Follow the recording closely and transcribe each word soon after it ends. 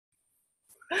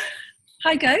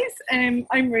Hi guys,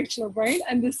 I'm Rachael O'Brien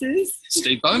and this is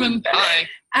Steve Bowman. Hi.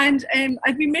 And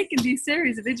I've been making these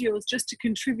series of videos just to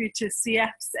contribute to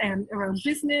CFs around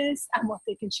business and what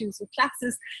they can choose with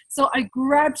classes. So I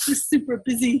grabbed this super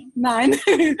busy man,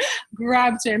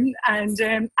 grabbed him and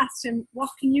asked him,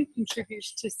 what can you contribute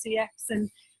to CFs and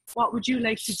what would you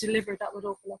like to deliver that would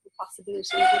open up a possibility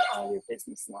with all your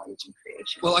business knowledge and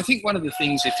creation? Well, I think one of the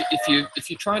things, if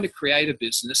you're trying to create a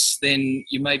business, then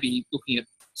you may be looking at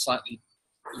slightly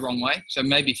the wrong way. So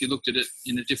maybe if you looked at it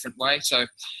in a different way. So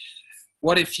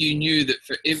what if you knew that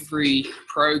for every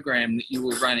program that you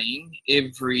were running,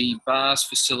 every bars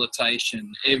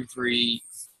facilitation, every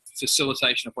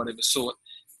facilitation of whatever sort,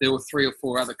 there were 3 or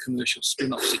 4 other commercial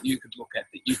spin-offs that you could look at,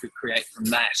 that you could create from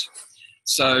that.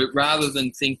 So rather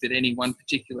than think that any one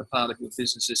particular part of your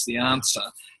business is the answer,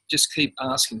 just keep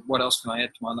asking, what else can I add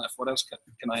to my life? What else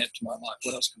can I add to my life?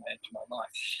 What else can I add to my life?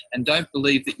 And don't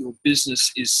believe that your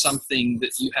business is something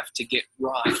that you have to get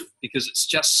right, because it's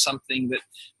just something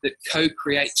that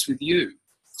co-creates with you.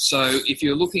 So if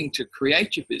you're looking to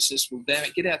create your business, well, damn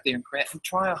it, get out there and create and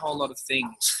try a whole lot of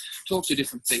things. Talk to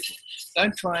different people.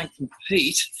 Don't try and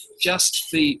compete. Just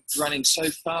be running so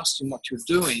fast in what you're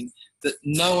doing that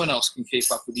no one else can keep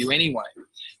up with you anyway.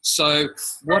 So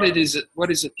what is it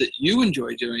that you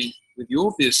enjoy doing with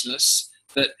your business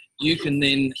that you can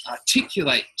then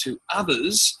articulate to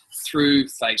others through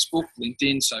Facebook,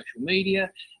 LinkedIn, social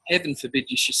media? Heaven forbid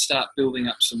you should start building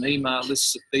up some email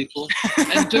lists of people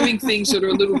and doing things that are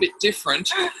a little bit different,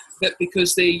 that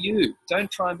because they're you. Don't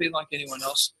try and be like anyone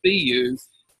else. Be you.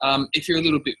 If you're a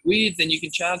little bit weird, then you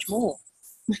can charge more.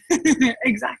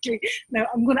 Exactly. Now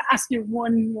I'm going to ask you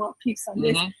one more piece on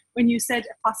this. When you said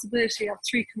a possibility of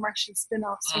 3 commercial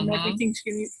spin-offs from everything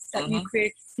that you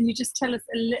create, can you just tell us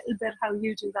a little bit how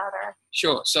you do that?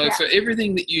 Sure. So for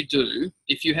everything that you do,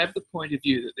 if you have the point of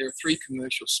view that there are 3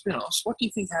 commercial spin-offs, what do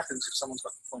you think happens if someone's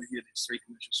got the point of view that there's 3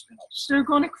 commercial spin-offs? They're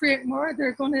going to create more.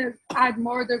 They're going to add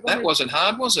more. That wasn't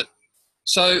hard, was it?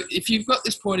 So if you've got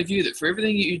this point of view that for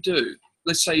everything that you do,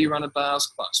 let's say you run a bars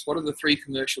class, what are the 3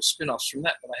 commercial spin-offs from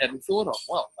that I hadn't thought of?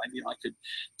 Well, maybe I could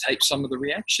take some of the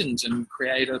reactions and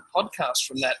create a podcast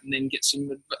from that and then get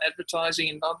some advertising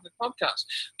involved in the podcast.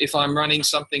 If I'm running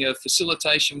something, a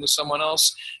facilitation with someone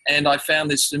else, and I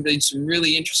found there's been some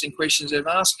really interesting questions they've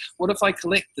asked, what if I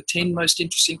collect the 10 most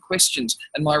interesting questions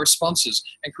and my responses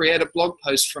and create a blog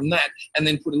post from that and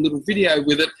then put a little video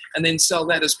with it and then sell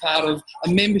that as part of a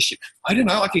membership? I don't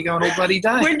know, I could go on all bloody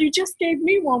day. Well, you just gave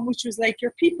me one, which was like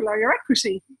your people are your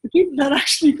equity. The people that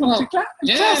actually come to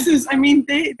classes, I mean,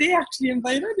 they actually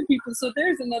invite other people. So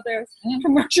there's another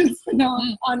commercial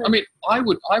on it. I mean, I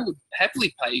would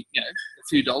happily pay a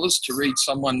few dollars to read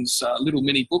someone's little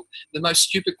mini book, the most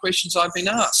stupid questions I've been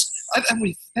asked.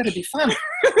 That'd be fun.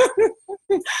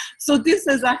 So this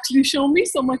has actually shown me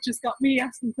so much. It's got me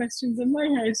asking questions in my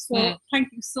head. So thank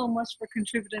you so much for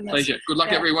contributing. Pleasure. Good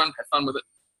luck, everyone. Have fun with it.